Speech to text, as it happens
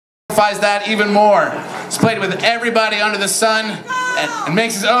amplifies that even more. He's played it with everybody under the sun and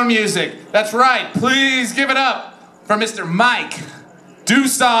makes his own music. That's right, please give it up for Mr. Mike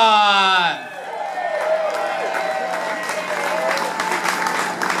Doosan.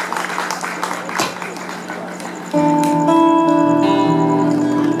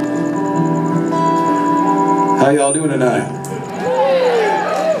 How y'all doing tonight?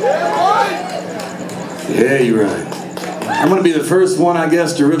 Yeah, you're right. I'm gonna be the first one, I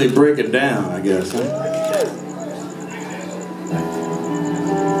guess, to really break it down, I guess, huh?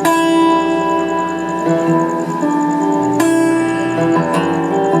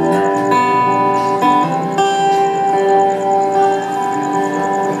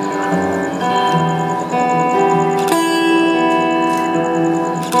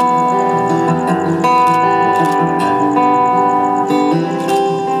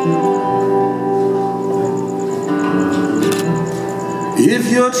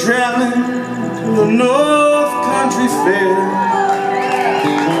 If you're traveling to the North Country Fair,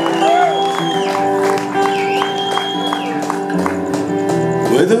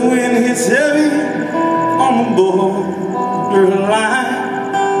 where the wind hits heavy on the borderline,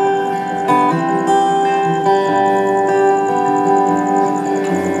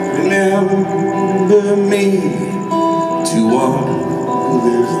 remember me to one who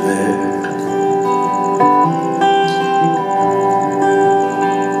lives there.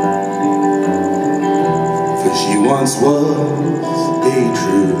 She once was a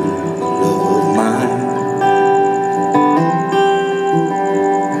true love of mine.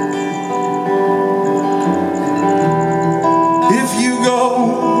 If you go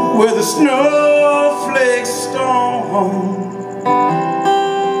where the snowflakes storm,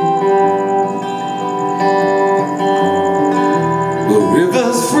 the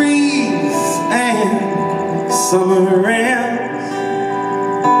rivers freeze and summer ends,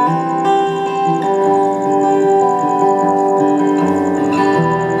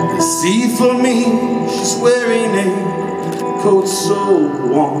 see for me, she's wearing a coat so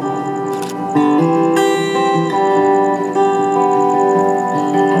warm.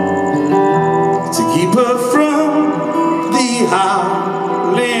 To keep her from the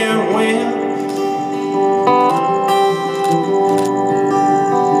howling wind.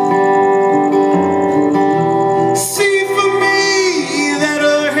 See for me that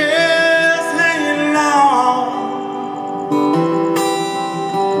her hair's hanging long,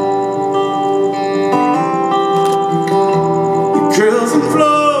 curls and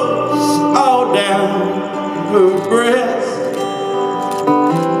flows all down her breast.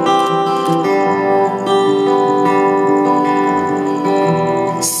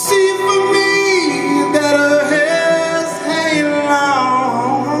 See for me that her hair's hanging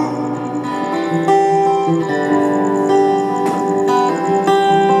long,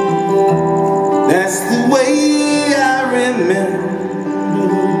 that's the way I remember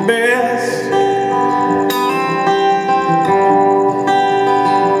her best.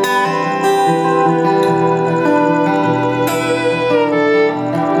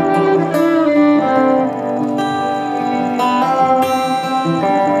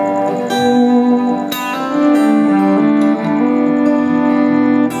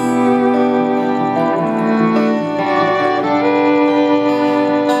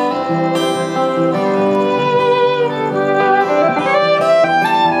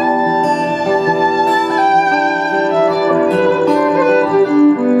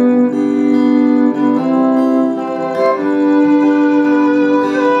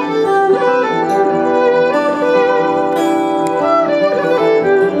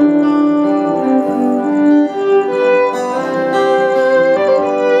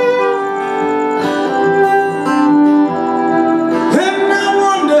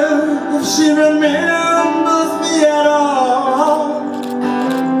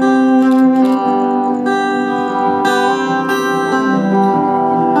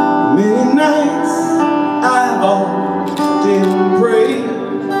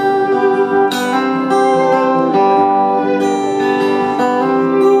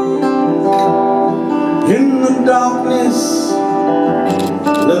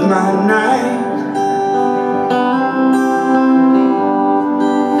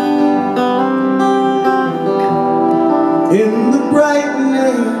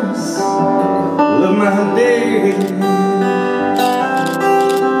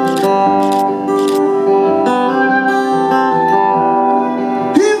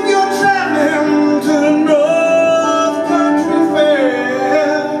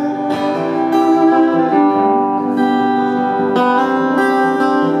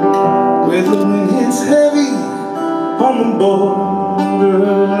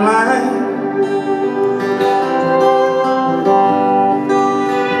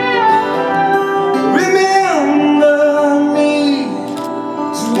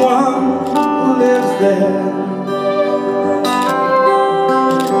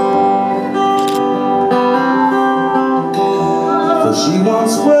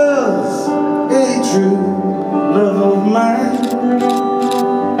 once was a true love of mine.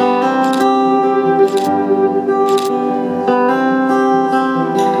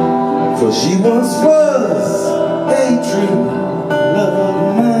 For she once was